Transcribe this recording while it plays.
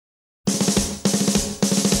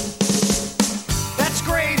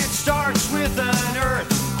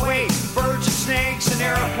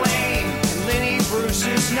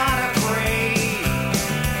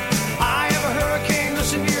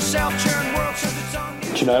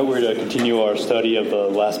Tonight we're going to continue our study of the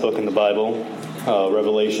last book in the Bible,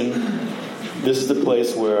 Revelation. This is the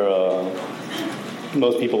place where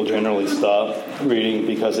most people generally stop reading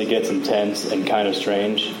because it gets intense and kind of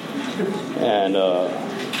strange. And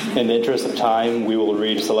in the interest of time, we will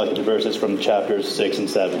read selected verses from chapters 6 and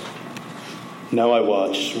 7. Now I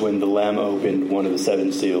watched when the Lamb opened one of the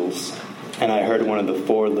 7 seals, and I heard one of the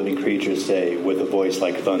 4 living creatures say with a voice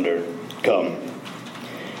like thunder, "Come."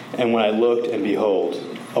 And when I looked, and behold,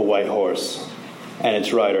 a white horse, and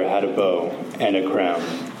its rider had a bow and a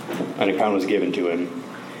crown was given to him,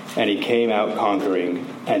 and he came out conquering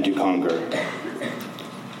and to conquer.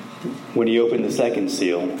 When he opened the 2nd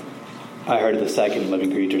seal, I heard the 2nd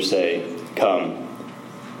living creature say, "Come."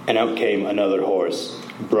 And out came another horse,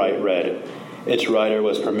 bright red. Its rider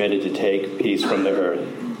was permitted to take peace from the earth,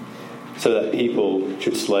 so that people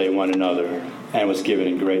should slay one another, and was given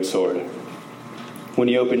a great sword. When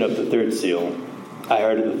he opened up the 3rd seal, I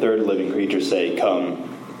heard the 3rd living creature say, "Come."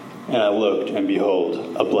 And I looked, and behold,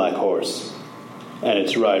 a black horse, and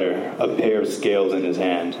its rider a pair of scales in his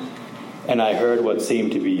hand. And I heard what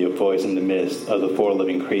seemed to be a voice in the midst of the 4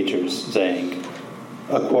 living creatures, saying,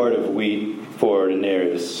 "A quart of wheat for a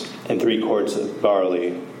denarius, and 3 quarts of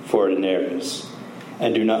barley for a denarius,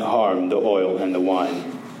 and do not harm the oil and the wine."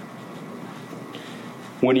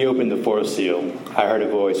 When he opened the 4th seal, I heard a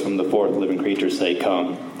voice from the 4th living creature say,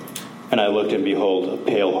 "Come." And I looked, and behold, a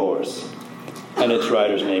pale horse, and its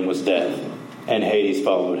rider's name was Death, and Hades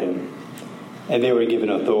followed him. And they were given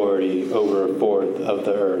authority over a fourth of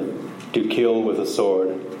the earth, to kill with a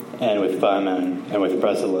sword, and with famine, and with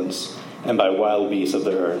pestilence, and by wild beasts of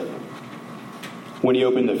the earth. When he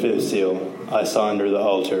opened the 5th seal, I saw under the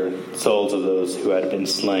altar souls of those who had been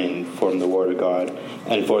slain for the word of God,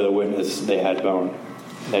 and for the witness they had borne.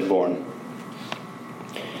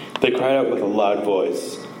 They cried out with a loud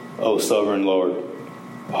voice, "O sovereign Lord,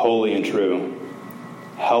 holy and true,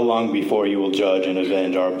 how long before you will judge and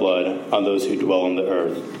avenge our blood on those who dwell on the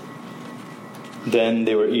earth?" Then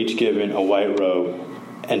they were each given a white robe,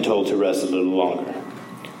 and told to rest a little longer,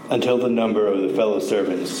 until the number of the fellow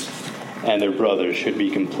servants and their brothers should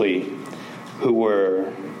be complete, who were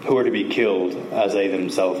to be killed as they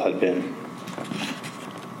themselves had been.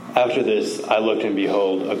 After this I looked, and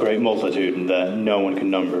behold, a great multitude that no one could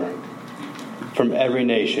number, from every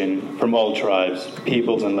nation, from all tribes,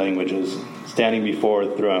 peoples, and languages, standing before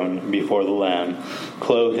the throne, before the Lamb,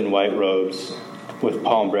 clothed in white robes, with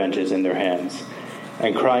palm branches in their hands,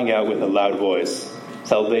 and crying out with a loud voice,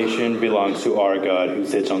 "Salvation belongs to our God who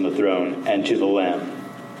sits on the throne, and to the Lamb."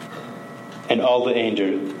 And all the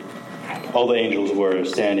angels were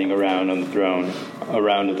standing around on the throne,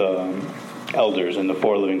 around the elders and the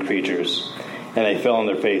 4 living creatures, and they fell on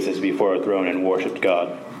their faces before a throne and worshipped God,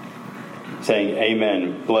 saying,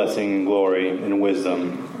 "Amen, blessing and glory and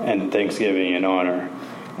wisdom and thanksgiving and honor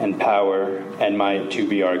and power and might to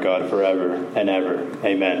be our God forever and ever.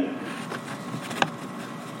 Amen."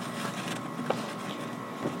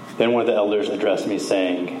 Then one of the elders addressed me,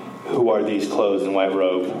 saying, "Who are these clothed in white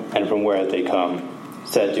robe, and from where have they come?"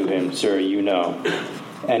 Said to him, "Sir, you know."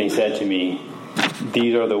 And he said to me,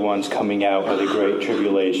 "These are the ones coming out of the great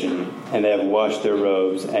tribulation, and they have washed their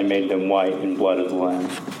robes and made them white in blood of the Lamb.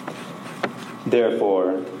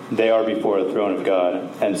 Therefore, they are before the throne of God,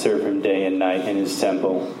 and serve him day and night in his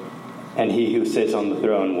temple, and he who sits on the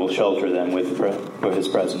throne will shelter them with his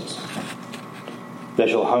presence. They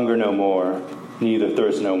shall hunger no more, neither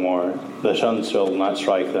thirst no more. The sun shall not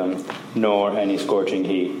strike them, nor any scorching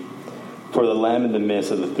heat. For the Lamb in the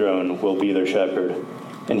midst of the throne will be their shepherd,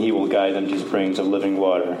 and he will guide them to springs of living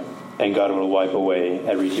water, and God will wipe away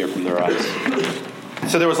every tear from their eyes."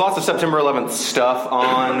 So there was lots of September 11th stuff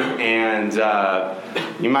on, and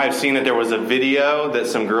you might have seen that there was a video that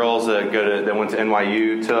some girls that went to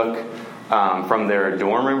NYU took from their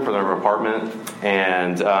dorm room, from their apartment,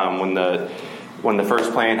 and when the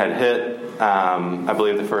first plane had hit, I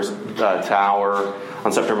believe the first tower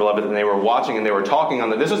on September 11th, and they were watching and they were talking on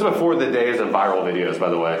this was before the days of viral videos, by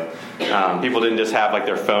the way. People didn't just have like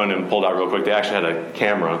their phone and pulled out real quick. They actually had a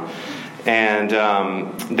camera. And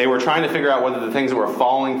they were trying to figure out whether the things that were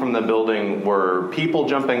falling from the building were people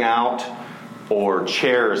jumping out or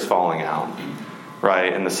chairs falling out,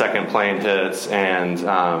 right? And the second plane hits, and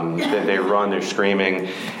they run, they're screaming.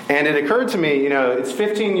 And it occurred to me, it's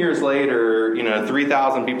 15 years later,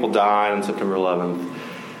 3,000 people died on September 11th.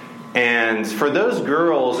 And for those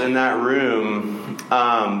girls in that room,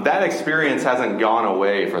 that experience hasn't gone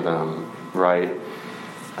away for them, right?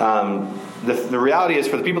 The reality is,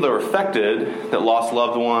 for the people that were affected, that lost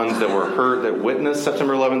loved ones, that were hurt, that witnessed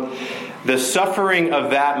September 11th, the suffering of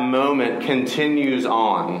that moment continues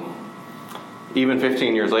on. even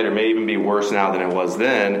 15 years later, may even be worse now than it was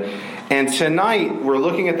then. And tonight, we're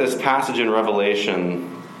looking at this passage in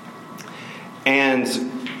Revelation. And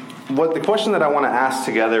the question that I want to ask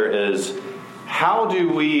together is, how do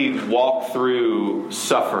we walk through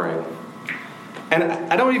suffering? And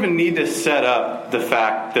I don't even need to set up the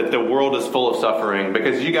fact that the world is full of suffering,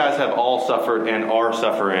 because you guys have all suffered and are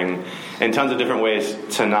suffering in tons of different ways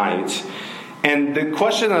tonight. And the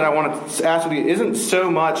question that I want to ask with you isn't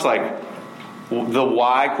so much like the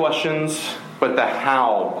why questions, but the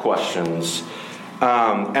how questions.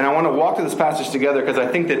 And I want to walk through this passage together, because I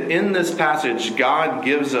think that in this passage, God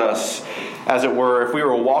gives us, as it were, if we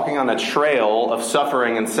were walking on a trail of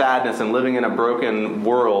suffering and sadness and living in a broken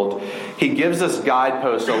world, He gives us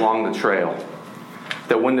guideposts along the trail.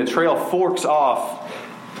 That when the trail forks off,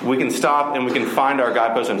 we can stop and we can find our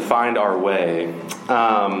guideposts and find our way.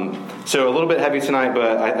 So a little bit heavy tonight,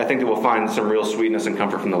 but I think that we'll find some real sweetness and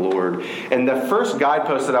comfort from the Lord. And the first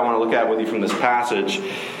guidepost that I want to look at with you from this passage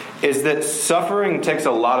is that suffering takes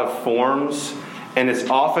a lot of forms, and it's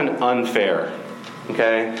often unfair.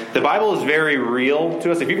 Okay? The Bible is very real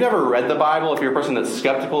to us. If you've never read the Bible, if you're a person that's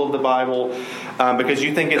skeptical of the Bible, because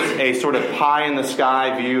you think it's a sort of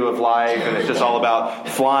pie-in-the-sky view of life, and it's just all about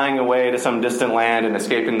flying away to some distant land and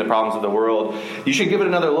escaping the problems of the world, you should give it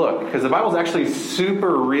another look, because the Bible is actually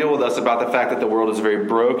super real with us about the fact that the world is very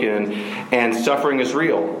broken and suffering is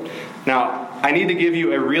real. Now, I need to give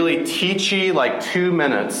you a really teachy, 2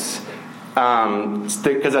 minutes,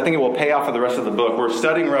 because I think it will pay off for the rest of the book. We're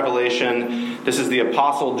studying Revelation. This is the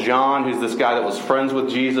Apostle John, who's this guy that was friends with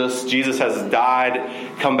Jesus. Jesus has died,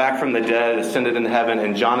 come back from the dead, ascended into heaven,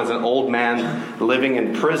 and John is an old man living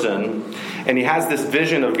in prison. And he has this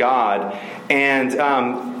vision of God. And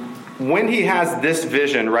when he has this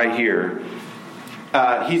vision right here,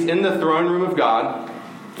 he's in the throne room of God.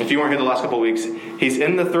 If you weren't here the last couple of weeks, he's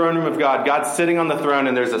in the throne room of God. God's sitting on the throne,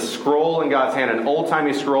 and there's a scroll in God's hand, an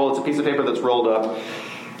old-timey scroll. It's a piece of paper that's rolled up.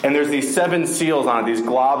 And there's these 7 seals on it, these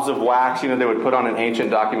globs of wax, they would put on an ancient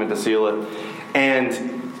document to seal it. And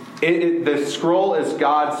the scroll is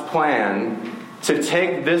God's plan to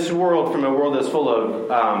take this world from a world that's full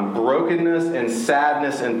of brokenness and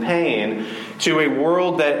sadness and pain to a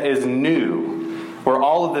world that is new, where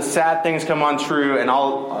all of the sad things come untrue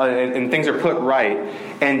and things are put right.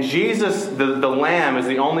 And Jesus, the Lamb, is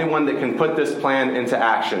the only one that can put this plan into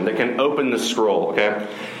action, that can open the scroll, okay?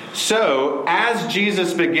 So, as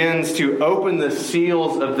Jesus begins to open the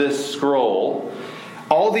seals of this scroll,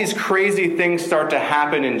 all these crazy things start to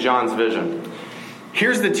happen in John's vision.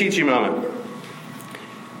 Here's the teaching moment.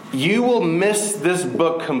 You will miss this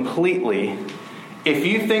book completely if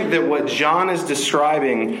you think that what John is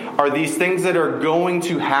describing are these things that are going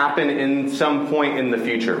to happen in some point in the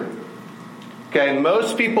future. Okay,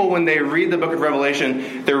 most people, when they read the book of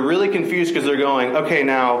Revelation, they're really confused because they're going, okay,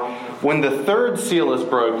 now, when the third seal is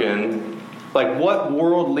broken, what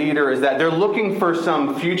world leader is that? They're looking for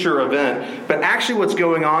some future event. But actually what's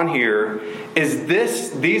going on here is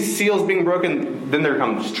these seals being broken, then there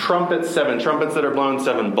comes trumpets, 7 trumpets that are blown,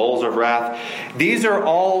 7 bowls of wrath. These are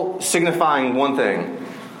all signifying one thing.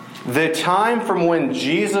 The time from when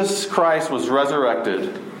Jesus Christ was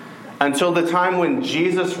resurrected until the time when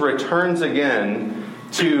Jesus returns again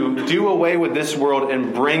to do away with this world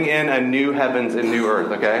and bring in a new heavens and new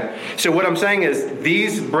earth, okay? So what I'm saying is,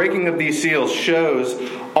 these breaking of these seals shows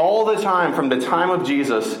all the time from the time of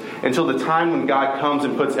Jesus until the time when God comes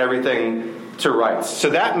and puts everything to rights. So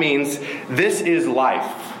that means this is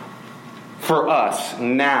life for us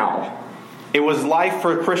now. It was life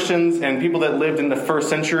for Christians and people that lived in the first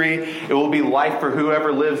century. It will be life for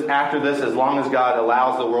whoever lives after this, as long as God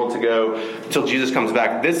allows the world to go until Jesus comes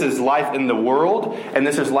back. This is life in the world, and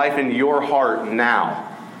this is life in your heart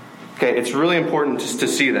now. Okay, it's really important to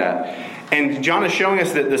see that. And John is showing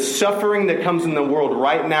us that the suffering that comes in the world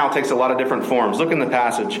right now takes a lot of different forms. Look in the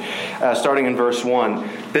passage, starting in verse 1.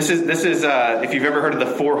 This is if you've ever heard of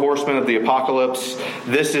the 4 horsemen of the apocalypse,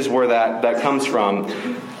 this is where that comes from.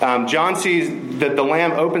 John sees that the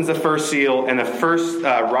Lamb opens the first seal, and a first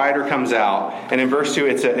rider comes out. And in verse 2,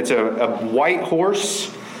 it's a white horse,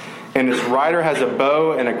 and its rider has a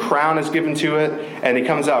bow, and a crown is given to it, and he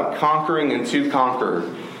comes out conquering and to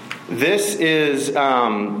conquer. This is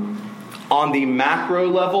on the macro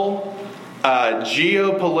level,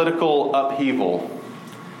 geopolitical upheaval.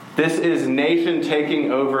 This is nation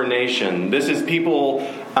taking over nation. This is people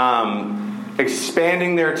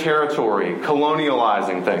expanding their territory,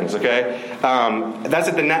 colonializing things, okay? That's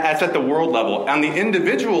at the world level. On the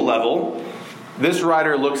individual level, this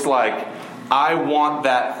rider looks like, I want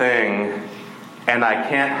that thing, and I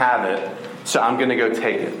can't have it, so I'm going to go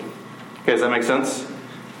take it. Okay, does that make sense?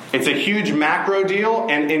 It's a huge macro deal,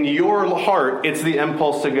 and in your heart, it's the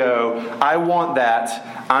impulse to go, I want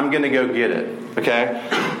that, I'm going to go get it. Okay?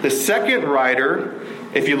 The second rider,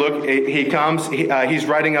 if you look, he comes, he's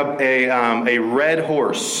riding up a red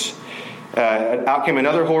horse. Out came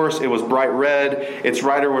another horse. It was bright red. Its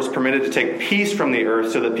rider was permitted to take peace from the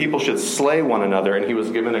earth so that people should slay one another, and he was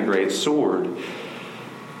given a great sword.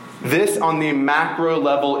 This, on the macro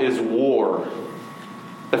level, is war.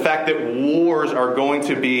 The fact that wars are going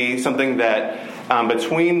to be something that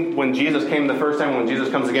between when Jesus came the first time and when Jesus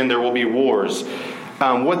comes again, there will be wars.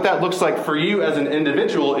 What that looks like for you as an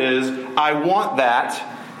individual is, I want that,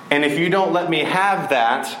 and if you don't let me have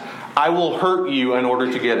that, I will hurt you in order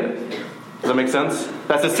to get it. Does that make sense?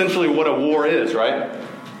 That's essentially what a war is, right?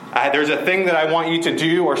 There's a thing that I want you to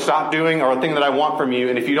do or stop doing, or a thing that I want from you,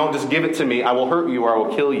 and if you don't just give it to me, I will hurt you or I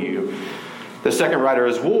will kill you. The second rider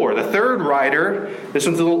is war. The third rider, this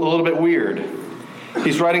one's a little bit weird.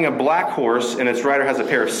 He's riding a black horse, and its rider has a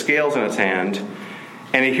pair of scales in its hand,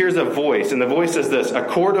 and he hears a voice, and the voice says this, a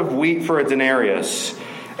quart of wheat for a denarius,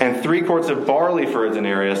 and 3 quarts of barley for a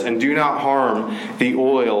denarius, and do not harm the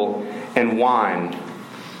oil and wine.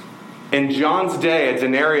 In John's day, a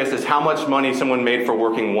denarius is how much money someone made for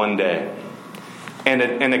working one day. And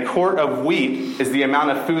a quart of wheat is the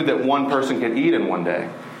amount of food that one person could eat in one day.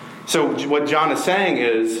 So what John is saying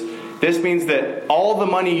is, this means that all the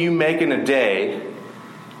money you make in a day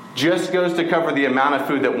just goes to cover the amount of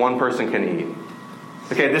food that one person can eat.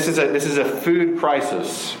 Okay, this is a food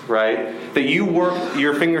crisis, right? That you work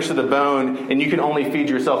your fingers to the bone and you can only feed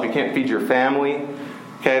yourself. You can't feed your family.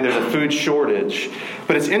 Okay, there's a food shortage.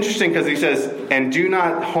 But it's interesting because he says, and do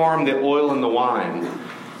not harm the oil and the wine.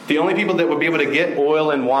 The only people that would be able to get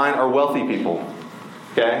oil and wine are wealthy people.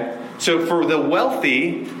 Okay? So for the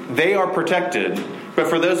wealthy, they are protected. But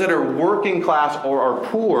for those that are working class or are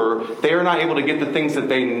poor, they are not able to get the things that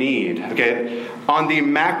they need. Okay? On the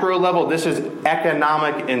macro level, this is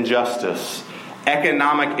economic injustice,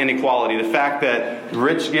 economic inequality, the fact that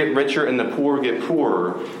rich get richer and the poor get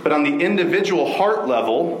poorer. But on the individual heart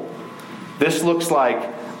level, this looks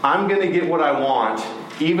like, I'm going to get what I want,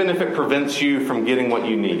 even if it prevents you from getting what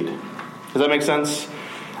you need. Does that make sense?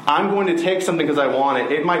 I'm going to take something because I want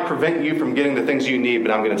it. It might prevent you from getting the things you need, but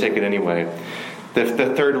I'm going to take it anyway.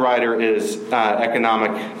 The third rider is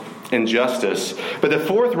economic injustice. But the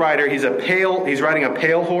fourth rider, he's riding a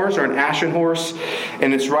pale horse or an ashen horse,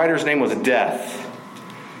 and its rider's name was Death.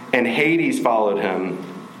 And Hades followed him.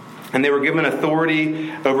 And they were given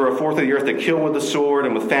authority over a fourth of the earth to kill with the sword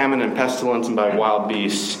and with famine and pestilence and by wild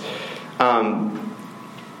beasts.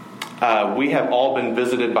 We have all been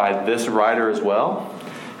visited by this rider as well.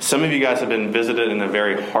 Some of you guys have been visited in a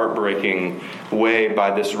very heartbreaking way by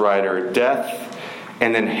this rider. Death,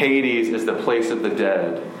 and then Hades is the place of the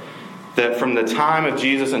dead. That from the time of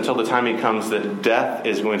Jesus until the time he comes, that death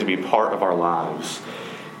is going to be part of our lives.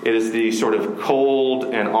 It is the sort of cold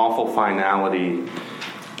and awful finality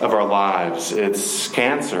of our lives. It's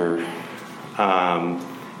cancer.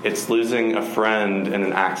 It's losing a friend in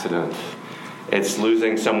an accident. It's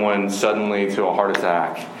losing someone suddenly to a heart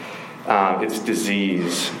attack. It's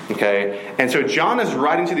disease. Okay? And so John is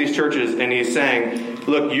writing to these churches and he's saying,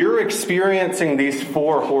 look, you're experiencing these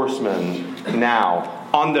 4 horsemen now.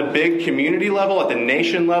 On the big community level, at the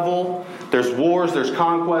nation level, there's wars, there's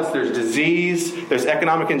conquest, there's disease, there's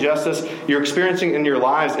economic injustice. You're experiencing in your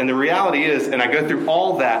lives. And the reality is, and I go through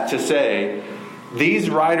all that to say, these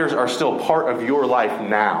riders are still part of your life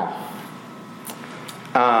now.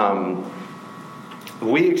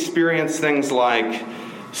 We experience things like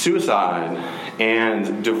suicide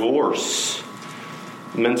and divorce,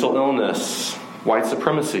 mental illness, white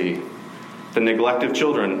supremacy, the neglect of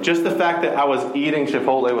children. Just the fact that I was eating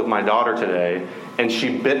Chipotle with my daughter today and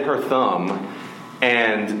she bit her thumb,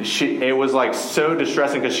 and it was like so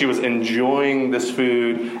distressing because she was enjoying this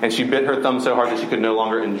food and she bit her thumb so hard that she could no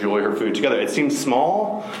longer enjoy her food together. It seems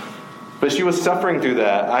small, but she was suffering through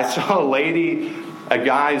that. I saw a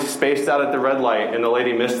guy spaced out at the red light and the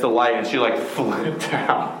lady missed the light and she flipped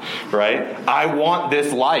out, right? I want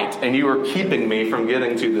this light and you are keeping me from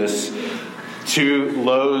getting to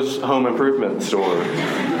Lowe's home improvement store.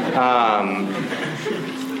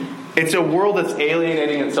 It's a world that's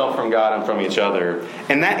alienating itself from God and from each other.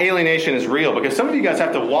 And that alienation is real because some of you guys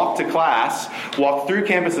have to walk to class, walk through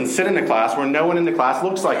campus and sit in a class where no one in the class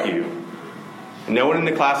looks like you. No one in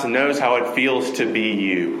the class knows how it feels to be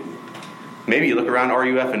you. Maybe you look around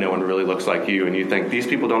RUF and no one really looks like you and you think, these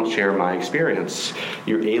people don't share my experience.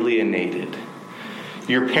 You're alienated.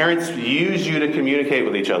 Your parents use you to communicate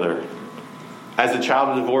with each other. As a child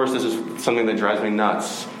of divorce, this is something that drives me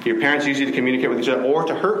nuts. Your parents use you to communicate with each other or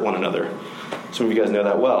to hurt one another. Some of you guys know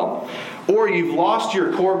that well. Or you've lost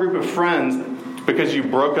your core group of friends because you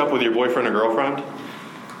broke up with your boyfriend or girlfriend.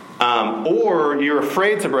 Or you're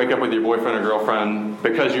afraid to break up with your boyfriend or girlfriend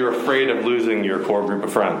because you're afraid of losing your core group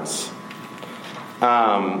of friends.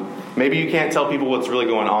 Maybe you can't tell people what's really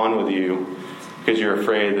going on with you because you're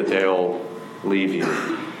afraid that they'll leave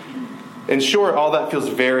you. In short, all that feels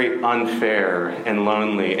very unfair and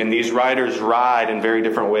lonely. And these riders ride in very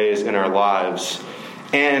different ways in our lives.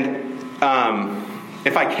 And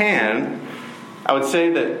if I can, I would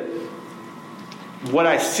say that what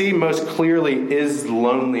I see most clearly is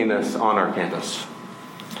loneliness on our campus.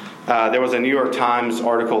 There was a New York Times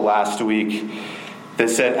article last week that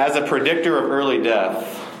said, as a predictor of early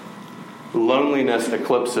death, loneliness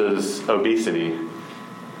eclipses obesity.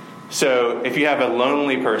 So if you have a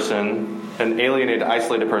lonely person, an alienated,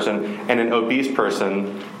 isolated person, and an obese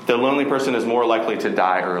person, the lonely person is more likely to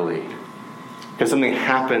die early. Because something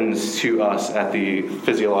happens to us at the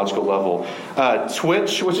physiological level.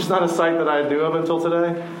 Twitch, which is not a site that I knew of until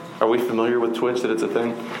today. Are we familiar with Twitch, that it's a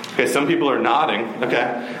thing? Okay, some people are nodding.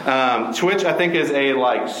 Okay. Twitch, I think, is a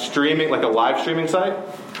live streaming site.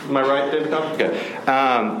 Am I right, David?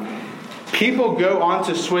 Okay. People go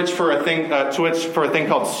onto Twitch for a thing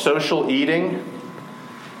called social eating,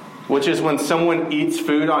 which is when someone eats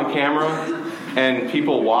food on camera and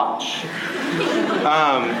people watch.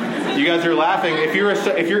 You guys are laughing. If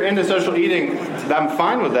you're into social eating, I'm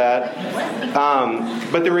fine with that.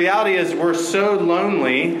 But the reality is, we're so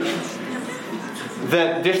lonely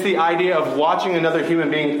that just the idea of watching another human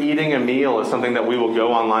being eating a meal is something that we will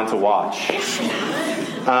go online to watch.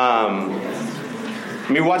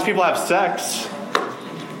 We watch people have sex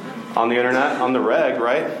on the internet, on the reg,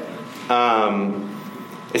 right?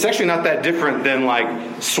 It's actually not that different than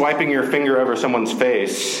like swiping your finger over someone's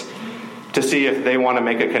face to see if they want to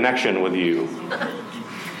make a connection with you.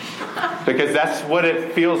 Because that's what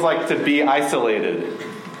it feels like to be isolated.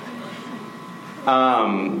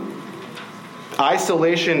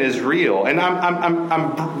 Isolation is real. And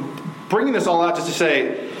I'm bringing this all out just to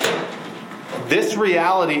say, this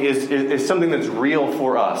reality is something that's real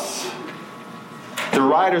for us. The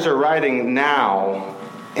riders are riding now,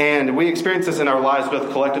 and we experience this in our lives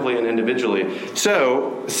both collectively and individually.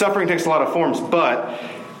 So, suffering takes a lot of forms,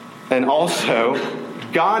 and also,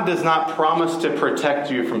 God does not promise to protect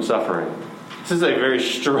you from suffering. This is a very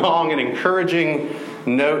strong and encouraging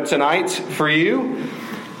note tonight for you.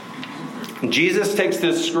 Jesus takes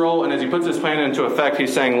this scroll, and as he puts his plan into effect,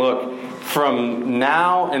 he's saying, look, from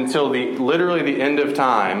now until literally the end of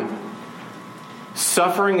time,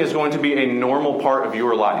 suffering is going to be a normal part of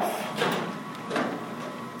your life.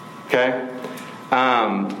 Okay?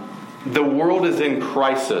 The world is in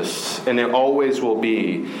crisis, and it always will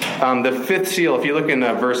be. The fifth seal, if you look in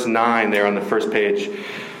verse 9 there on the first page,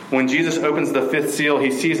 when Jesus opens the fifth seal, he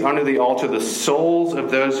sees under the altar the souls of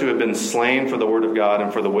those who have been slain for the word of God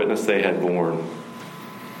and for the witness they had borne.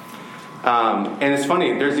 And it's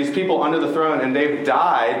funny, there's these people under the throne, and they've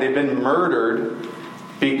died, they've been murdered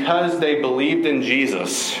because they believed in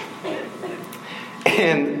Jesus.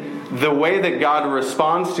 And the way that God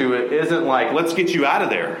responds to it isn't like, let's get you out of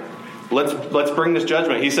there. Let's bring this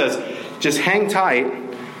judgment. He says, just hang tight.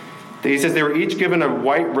 He says they were each given a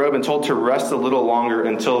white robe and told to rest a little longer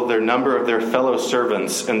until their number of their fellow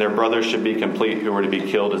servants and their brothers should be complete, who were to be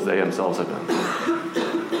killed as they themselves have been.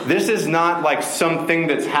 This is not like something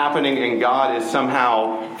that's happening and God is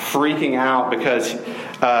somehow freaking out because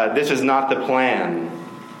this is not the plan.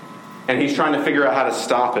 And he's trying to figure out how to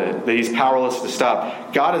stop it, that he's powerless to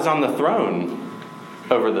stop. God is on the throne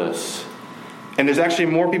over this. And there's actually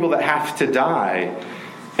more people that have to die.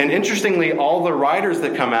 And interestingly, all the riders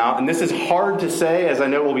that come out, and this is hard to say, as I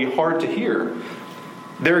know it will be hard to hear,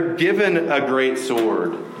 they're given a great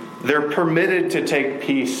sword. They're permitted to take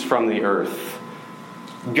peace from the earth.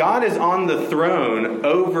 God is on the throne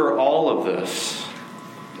over all of this.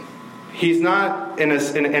 He's not in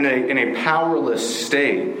a powerless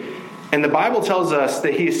state. And the Bible tells us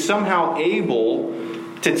that he's somehow able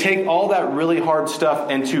to take all that really hard stuff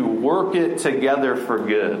and to work it together for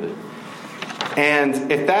good.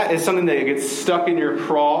 And if that is something that gets stuck in your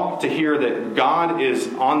craw, to hear that God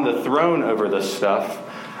is on the throne over this stuff,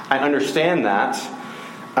 I understand that.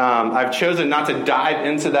 I've chosen not to dive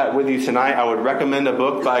into that with you tonight. I would recommend a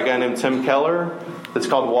book by a guy named Tim Keller that's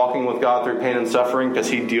called Walking with God Through Pain and Suffering, because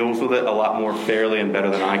he deals with it a lot more fairly and better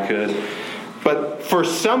than I could. But for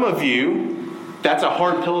some of you, that's a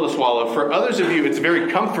hard pill to swallow. For others of you, it's very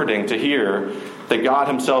comforting to hear that God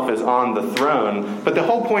himself is on the throne. But the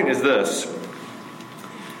whole point is this.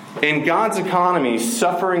 In God's economy,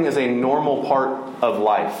 suffering is a normal part of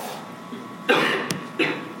life.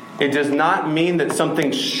 it does not mean that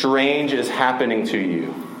something strange is happening to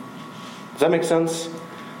you. Does that make sense?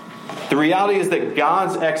 The reality is that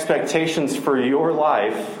God's expectations for your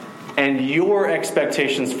life and your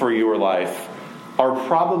expectations for your life are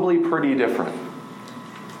probably pretty different.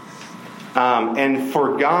 And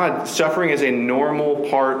for God, suffering is a normal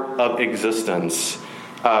part of existence.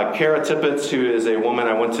 Kara Tippett, who is a woman,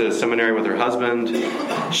 I went to seminary with her husband.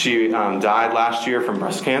 She died last year from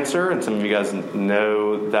breast cancer, and some of you guys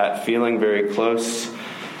know that feeling very close.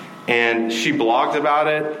 And she blogged about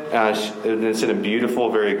it. It's in a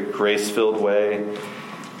beautiful, very grace-filled way.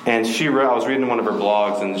 And she wrote, I was reading one of her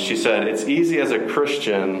blogs, and she said, it's easy as a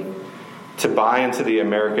Christian to buy into the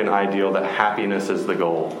American ideal that happiness is the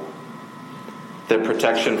goal, that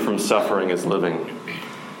protection from suffering is living.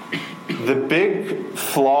 The big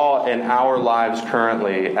flaw in our lives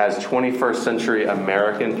currently as 21st century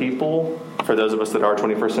American people, for those of us that are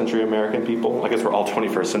 21st century American people, I guess we're all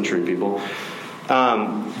 21st century people,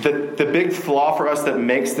 the big flaw for us that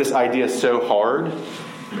makes this idea so hard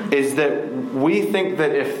is that we think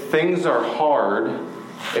that if things are hard,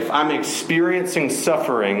 if I'm experiencing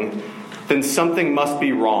suffering, then something must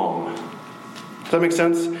be wrong. Does that make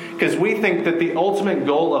sense? Because we think that the ultimate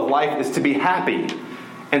goal of life is to be happy.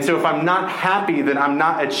 And so if I'm not happy, then I'm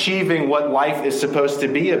not achieving what life is supposed to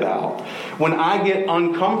be about. When I get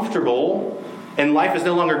uncomfortable and life is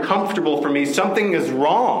no longer comfortable for me, something is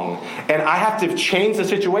wrong. And I have to change the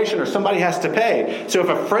situation or somebody has to pay. So if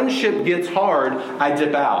a friendship gets hard, I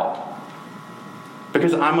dip out.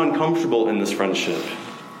 Because I'm uncomfortable in this friendship.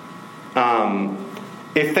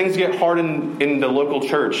 If things get hard in the local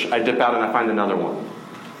church, I dip out and I find another one.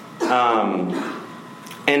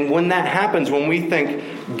 And when that happens, when we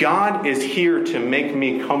think God is here to make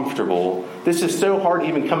me comfortable, this is so hard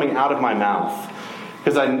even coming out of my mouth.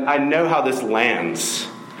 Because I know how this lands.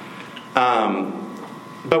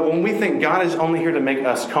 But when we think God is only here to make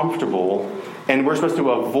us comfortable, and we're supposed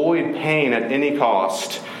to avoid pain at any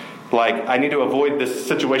cost, like I need to avoid this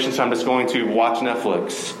situation, so I'm just going to watch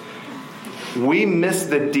Netflix, we miss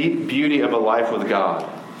the deep beauty of a life with God.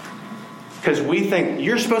 Because we think,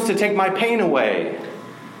 you're supposed to take my pain away.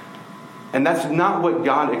 And that's not what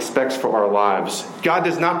God expects for our lives. God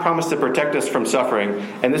does not promise to protect us from suffering.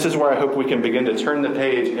 And this is where I hope we can begin to turn the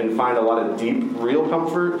page and find a lot of deep, real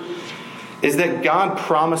comfort, is that God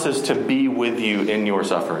promises to be with you in your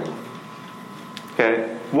suffering.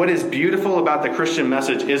 Okay? What is beautiful about the Christian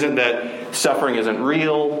message isn't that suffering isn't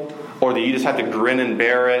real, or that you just have to grin and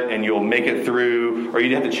bear it and you'll make it through, or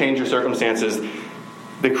you have to change your circumstances.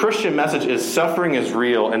 The Christian message is suffering is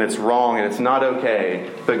real and it's wrong and it's not okay,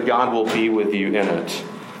 but God will be with you in it.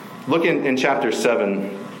 Look in chapter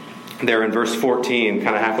 7, there in verse 14,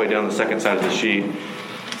 kind of halfway down the second side of the sheet.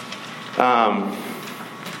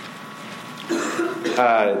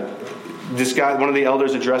 This guy, one of the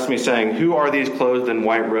elders addressed me saying, "Who are these clothed in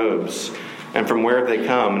white robes? And from where have they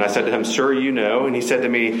come?" And I said to him, "Sir, you know." And he said to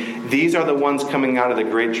me, "These are the ones coming out of the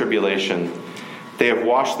great tribulation. They have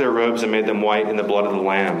washed their robes and made them white in the blood of the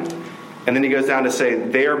Lamb." And then he goes down to say,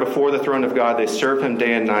 "They are before the throne of God. They serve him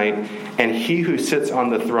day and night. And he who sits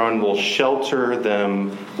on the throne will shelter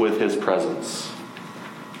them with his presence."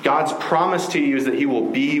 God's promise to you is that he will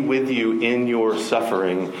be with you in your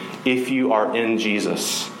suffering if you are in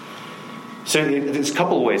Jesus. So there's a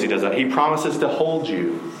couple of ways he does that. He promises to hold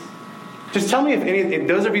you. Just tell me if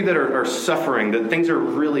those of you that are suffering, that things are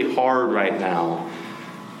really hard right now.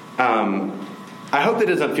 I hope that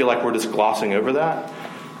doesn't feel like we're just glossing over that.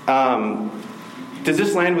 Does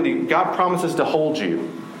this land with you? God promises to hold you.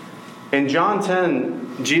 In John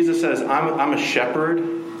 10, Jesus says, I'm a shepherd.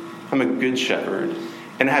 I'm a good shepherd.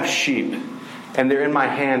 And I have sheep. And they're in my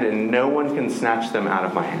hand and no one can snatch them out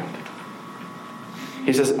of my hand.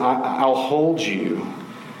 He says, I'll hold you.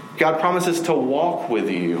 God promises to walk with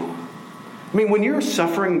you. I mean, when you're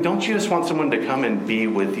suffering, don't you just want someone to come and be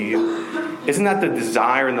with you? Isn't that the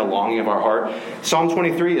desire and the longing of our heart? Psalm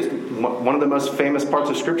 23 is one of the most famous parts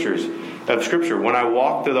of Scripture. When I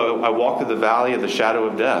walk through the valley of the shadow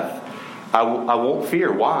of death, I won't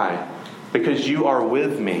fear. Why? Because you are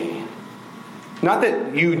with me. Not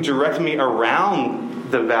that you direct me around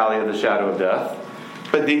the valley of the shadow of death,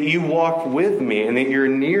 but that you walk with me and that you're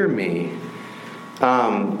near me.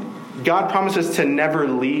 God promises to never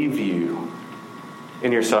leave you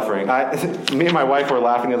in your suffering. Me and my wife were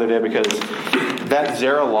laughing the other day because that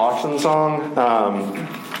Zara Larsson song,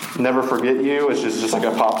 "Never Forget You," which is just like a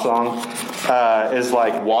pop song, is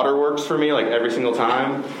like waterworks for me, like every single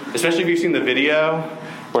time. Especially if you've seen the video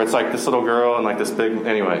where it's like this little girl and like this big.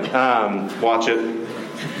 Anyway, watch it.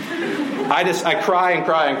 I cry and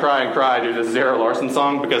cry and cry and cry to this Zara Larson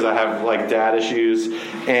song because I have like dad issues.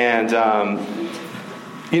 And,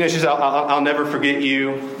 she says, I'll never forget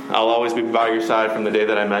you. I'll always be by your side from the day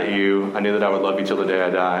that I met you. I knew that I would love you till the day I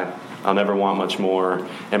die. I'll never want much more.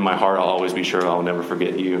 In my heart, I'll always be sure I'll never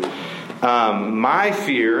forget you. My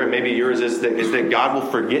fear, and maybe yours, is that God will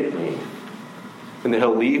forget me. And that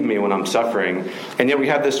he'll leave me when I'm suffering. And yet we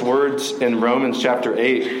have this words in Romans chapter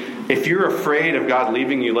 8. If you're afraid of God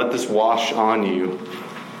leaving you, let this wash on you.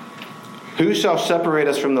 Who shall separate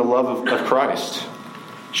us from the love of Christ?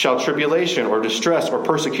 Shall tribulation or distress or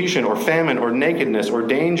persecution or famine or nakedness or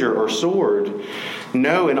danger or sword?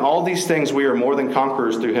 No, in all these things we are more than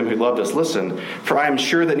conquerors through him who loved us. Listen, for I am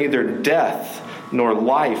sure that neither death, nor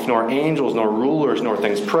life, nor angels, nor rulers, nor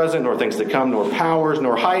things present, nor things to come, nor powers,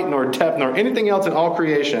 nor height, nor depth, nor anything else in all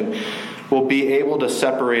creation will be able to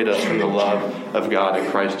separate us from the love of God in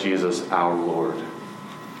Christ Jesus our Lord.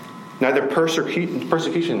 Neither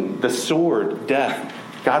persecution, the sword, death,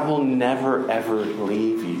 God will never, ever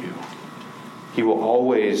leave you. He will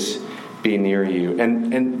always be near you.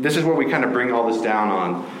 And this is where we kind of bring all this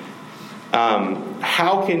down on.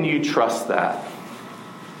 How can you trust that?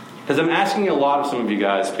 Because I'm asking a lot of some of you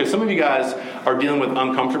guys, because some of you guys are dealing with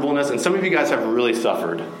uncomfortableness, and some of you guys have really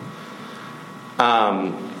suffered.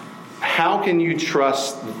 How can you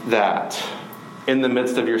trust that in the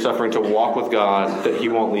midst of your suffering to walk with God, that he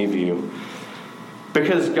won't leave you?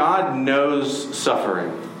 Because God knows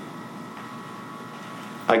suffering.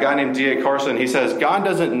 A guy named D.A. Carson, he says, God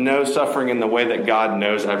doesn't know suffering in the way that God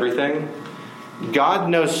knows everything. God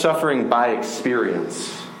knows suffering by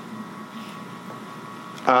experience.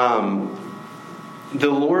 The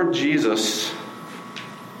Lord Jesus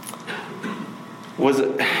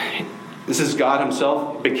this is God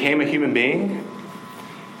himself, became a human being,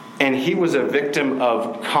 and he was a victim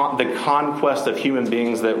of the conquest of human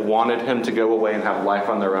beings that wanted him to go away and have life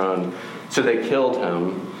on their own, so they killed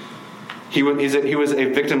him. He was a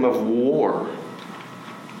victim of war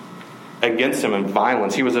against him and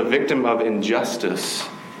violence. He was a victim of injustice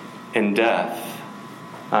and death.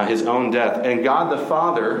 His own death. And God the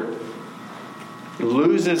Father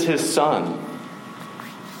loses his Son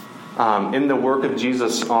in the work of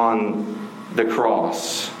Jesus on the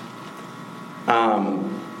cross.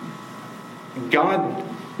 God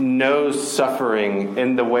knows suffering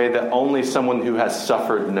in the way that only someone who has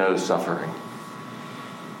suffered knows suffering.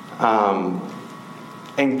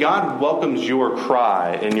 And God welcomes your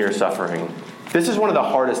cry in your suffering. This is one of the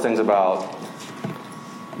hardest things about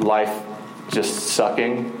life just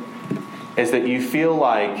sucking, is that you feel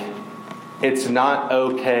like it's not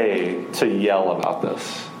okay to yell about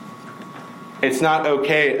this. It's not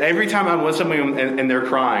okay. Every time I'm with somebody and they're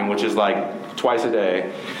crying, which is like twice a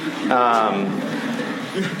day,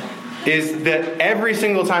 is that every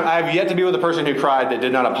single time I have yet to be with a person who cried that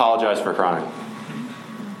did not apologize for crying.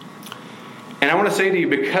 And I want to say to you,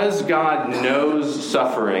 because God knows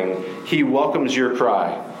suffering, he welcomes your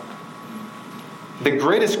cry. The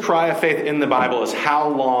greatest cry of faith in the Bible is, "How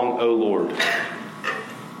long, O Lord?"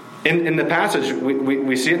 In the passage,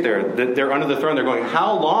 we see it there. That they're under the throne. They're going,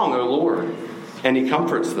 "How long, O Lord?" And he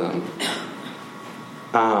comforts them.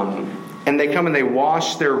 And they come and they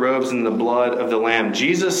wash their robes in the blood of the Lamb.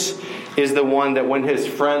 Jesus is the one that when his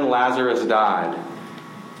friend Lazarus died,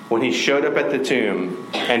 when he showed up at the tomb,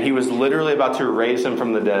 and he was literally about to raise him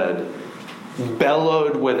from the dead,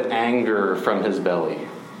 bellowed with anger from his belly.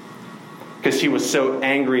 Because he was so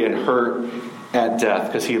angry and hurt at death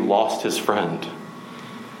because he lost his friend.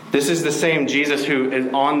 This is the same Jesus who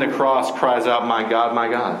is on the cross cries out, my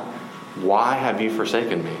God, why have you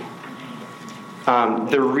forsaken me?"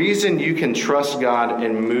 The reason you can trust God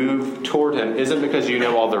and move toward him isn't because you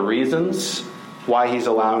know all the reasons why he's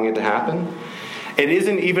allowing it to happen. It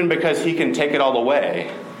isn't even because he can take it all away.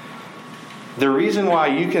 The reason why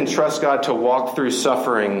you can trust God to walk through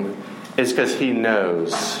suffering is because he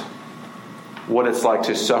knows what it's like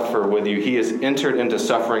to suffer with you. He has entered into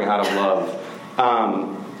suffering out of love.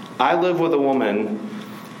 I live with a woman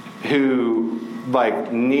who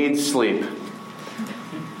needs sleep.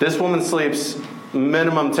 This woman sleeps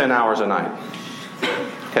minimum 10 hours a night.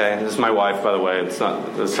 Okay, this is my wife, by the way. It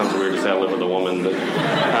sounds weird to say I live with a woman, but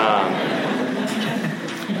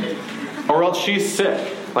or else she's sick.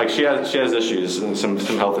 She has issues and some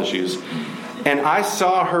health issues. And I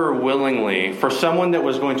saw her willingly, for someone that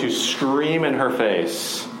was going to scream in her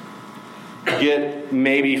face, get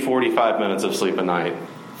maybe 45 minutes of sleep a night,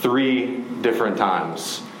 3 different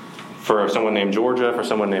times, for someone named Georgia, for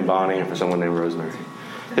someone named Bonnie, and for someone named Rosemary.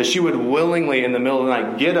 That she would willingly, in the middle of the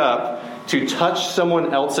night, get up to touch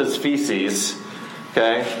someone else's feces,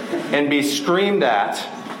 okay, and be screamed at,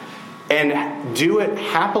 and do it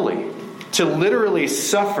happily, to literally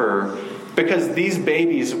suffer because these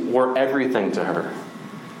babies were everything to her.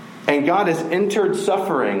 And God has entered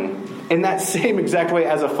suffering in that same exact way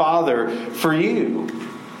as a father for you,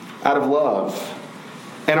 out of love.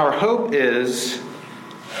 And our hope is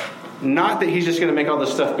not that he's just going to make all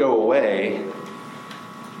this stuff go away,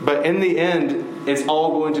 but in the end, it's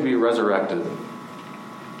all going to be resurrected.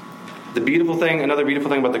 The beautiful thing, another beautiful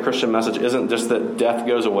thing about the Christian message isn't just that death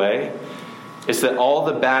goes away. It's that all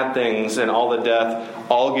the bad things and all the death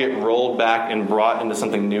all get rolled back and brought into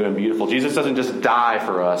something new and beautiful. Jesus doesn't just die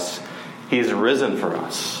for us. He's risen for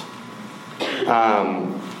us.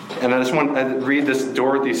 And I just want to read this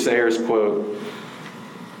Dorothy Sayers quote.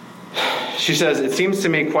 She says, "It seems to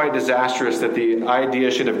me quite disastrous that the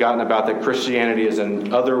idea should have gotten about that Christianity is an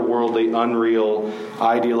otherworldly, unreal,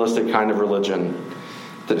 idealistic kind of religion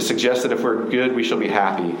that suggests that if we're good, we shall be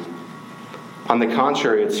happy. On the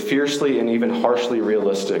contrary, it's fiercely and even harshly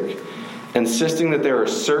realistic, insisting that there are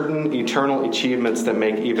certain eternal achievements that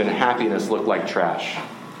make even happiness look like trash."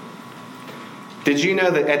 Did you know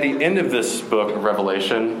that at the end of this book of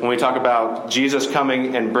Revelation, when we talk about Jesus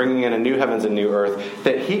coming and bringing in a new heavens and new earth,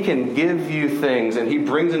 that he can give you things and he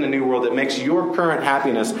brings in a new world that makes your current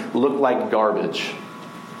happiness look like garbage?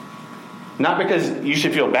 Not because you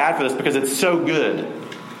should feel bad for this, because it's so good.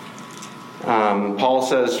 Paul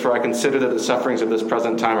says, "For I consider that the sufferings of this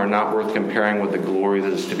present time are not worth comparing with the glory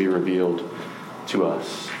that is to be revealed to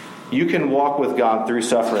us." You can walk with God through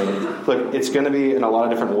suffering. Look, it's going to be in a lot of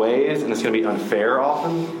different ways, and it's going to be unfair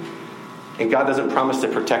often. And God doesn't promise to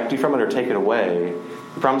protect you from it or take it away.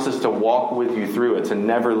 He promises to walk with you through it, to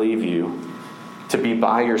never leave you, to be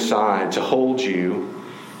by your side, to hold you,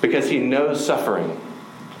 because he knows suffering.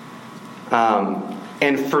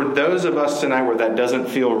 And for those of us tonight where that doesn't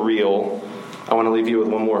feel real, I want to leave you with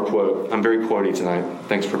one more quote. I'm very quotey tonight.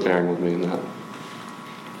 Thanks for bearing with me in that.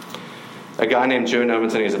 A guy named Joe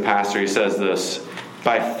Novenson, he's a pastor, he says this: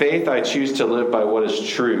 "By faith I choose to live by what is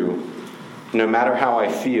true, no matter how I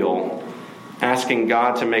feel, asking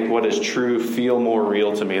God to make what is true feel more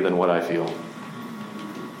real to me than what I feel."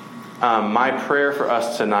 My prayer for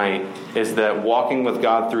us tonight is that walking with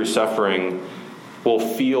God through suffering will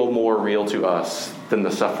feel more real to us than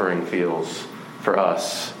the suffering feels for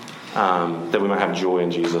us, that we might have joy in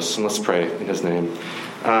Jesus. And let's pray in his name.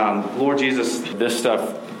 Lord Jesus, this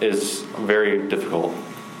stuff is very difficult.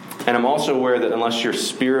 And I'm also aware that unless your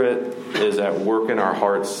Spirit is at work in our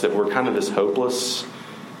hearts, that we're kind of just hopeless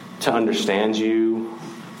to understand you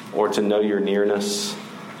or to know your nearness.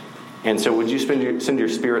 And so would you send your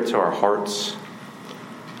Spirit to our hearts,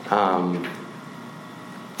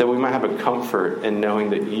 that we might have a comfort in knowing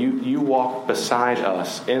that you walk beside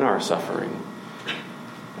us in our suffering,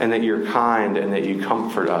 and that you're kind and that you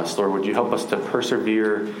comfort us. Lord, would you help us to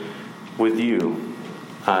persevere with you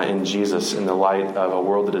in Jesus in the light of a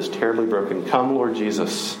world that is terribly broken. Come, Lord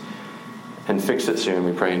Jesus, and fix it soon,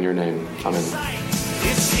 we pray in your name. Amen.